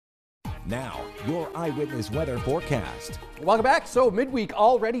Now, your Eyewitness Weather forecast. Welcome back. So midweek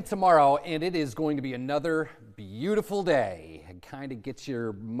already tomorrow, and it is going to be another beautiful day. It kind of gets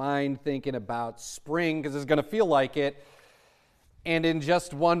your mind thinking about spring because it's going to feel like it. And in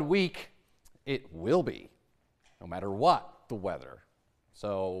just 1 week, it will be, no matter what the weather.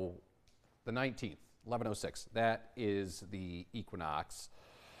 So the 19th, 11:06, that is the equinox.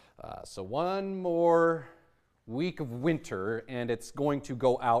 So one more week of winter, and it's going to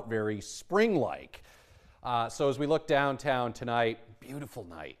go out very spring-like. So as we look downtown tonight, beautiful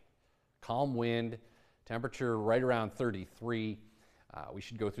night, calm wind, temperature right around 33. We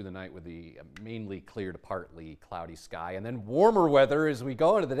should go through the night with the mainly clear to partly cloudy sky, and then warmer weather as we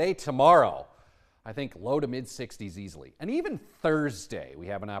go into the day tomorrow. I think low to mid 60s easily. And even Thursday, we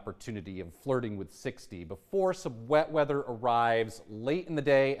have an opportunity of flirting with 60 before some wet weather arrives late in the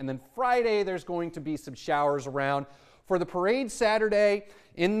day. And then Friday, there's going to be some showers around. For the parade Saturday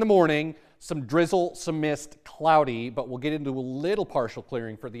in the morning, some drizzle, some mist, cloudy, but we'll get into a little partial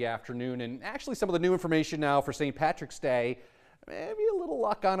clearing for the afternoon. And actually some of the new information now for St. Patrick's Day, maybe a little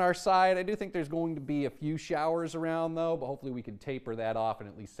luck on our side. I do think there's going to be a few showers around though, but hopefully we can taper that off and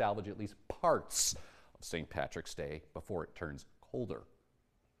at least salvage at least parts of St. Patrick's Day before it turns colder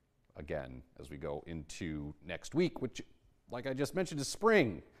again as we go into next week, which, like I just mentioned, is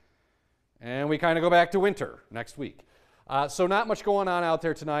spring. And we kind of go back to winter next week. So not much going on out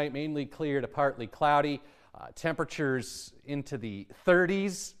there tonight, mainly clear to partly cloudy. Temperatures into the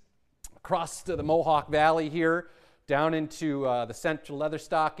 30s across to the Mohawk Valley here, down into the central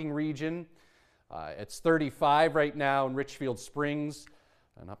Leatherstocking region. It's 35 right now in Richfield Springs,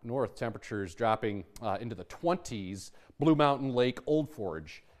 and up north temperatures dropping into the 20s. Blue Mountain Lake, Old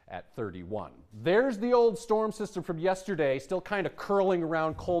Forge at 31. There's the old storm system from yesterday, still kind of curling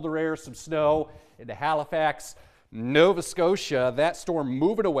around colder air, some snow into Halifax, Nova Scotia. That storm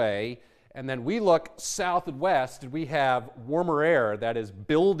moving away, and then we look south and west, and we have warmer air that is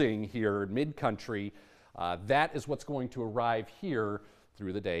building here in mid-country. That is what's going to arrive here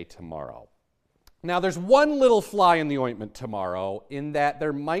through the day tomorrow. Now, there's one little fly in the ointment tomorrow in that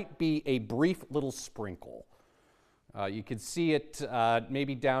there might be a brief little sprinkle. You could see it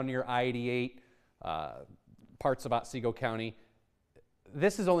maybe down near I-88, parts of Otsego County.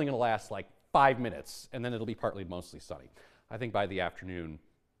 This is only going to last like 5 minutes, and then it'll be partly mostly sunny. I think by the afternoon,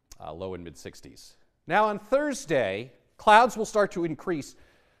 low and mid 60s. Now on Thursday, clouds will start to increase.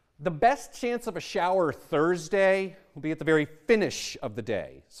 The best chance of a shower Thursday will be at the very finish of the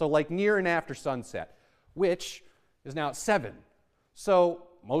day, so like near and after sunset, which is now at 7. So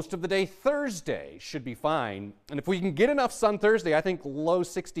most of the day Thursday should be fine, and if we can get enough sun Thursday, I think low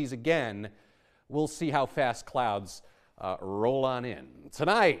 60s again. We'll see how fast clouds roll on in.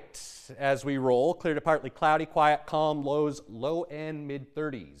 Tonight, as we roll, clear to partly cloudy, quiet, calm, lows, low and mid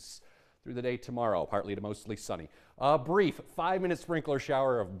 30s. Through the day tomorrow, partly to mostly sunny. A brief 5-minute sprinkler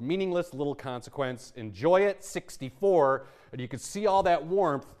shower of meaningless little consequence. Enjoy it, 64. And you can see all that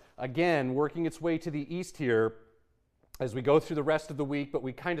warmth, again, working its way to the east here as we go through the rest of the week, but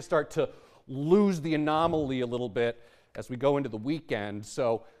we kind of start to lose the anomaly a little bit as we go into the weekend.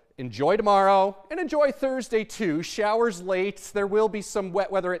 So enjoy tomorrow and enjoy Thursday too. Showers late. There will be some wet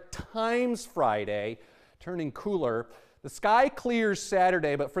weather at times Friday, turning cooler. The sky clears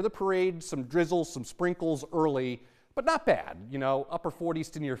Saturday, but for the parade, some drizzle, some sprinkles early, but not bad. You know, upper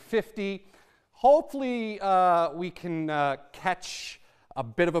 40s to near 50. Hopefully we can catch a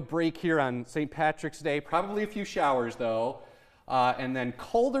bit of a break here on St. Patrick's Day. Probably a few showers though. And then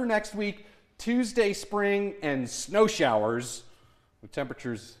colder next week, Tuesday spring and snow showers with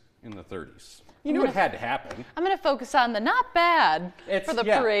temperatures in the 30s. You knew it had to happen. I'm going to focus on the not bad for the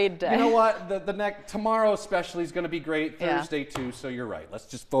parade day. You know what? Tomorrow especially is going to be great. Thursday too, so you're right. Let's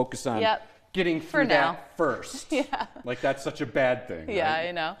just focus on getting through that first. Like that's such a bad thing. Right?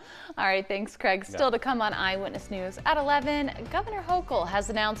 I know. All right, thanks, Craig. Still to come on Eyewitness News at 11, Governor Hochul has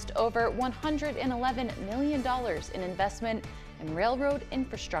announced over $111 million in investment in railroad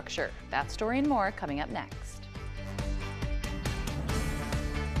infrastructure. That story and more coming up next.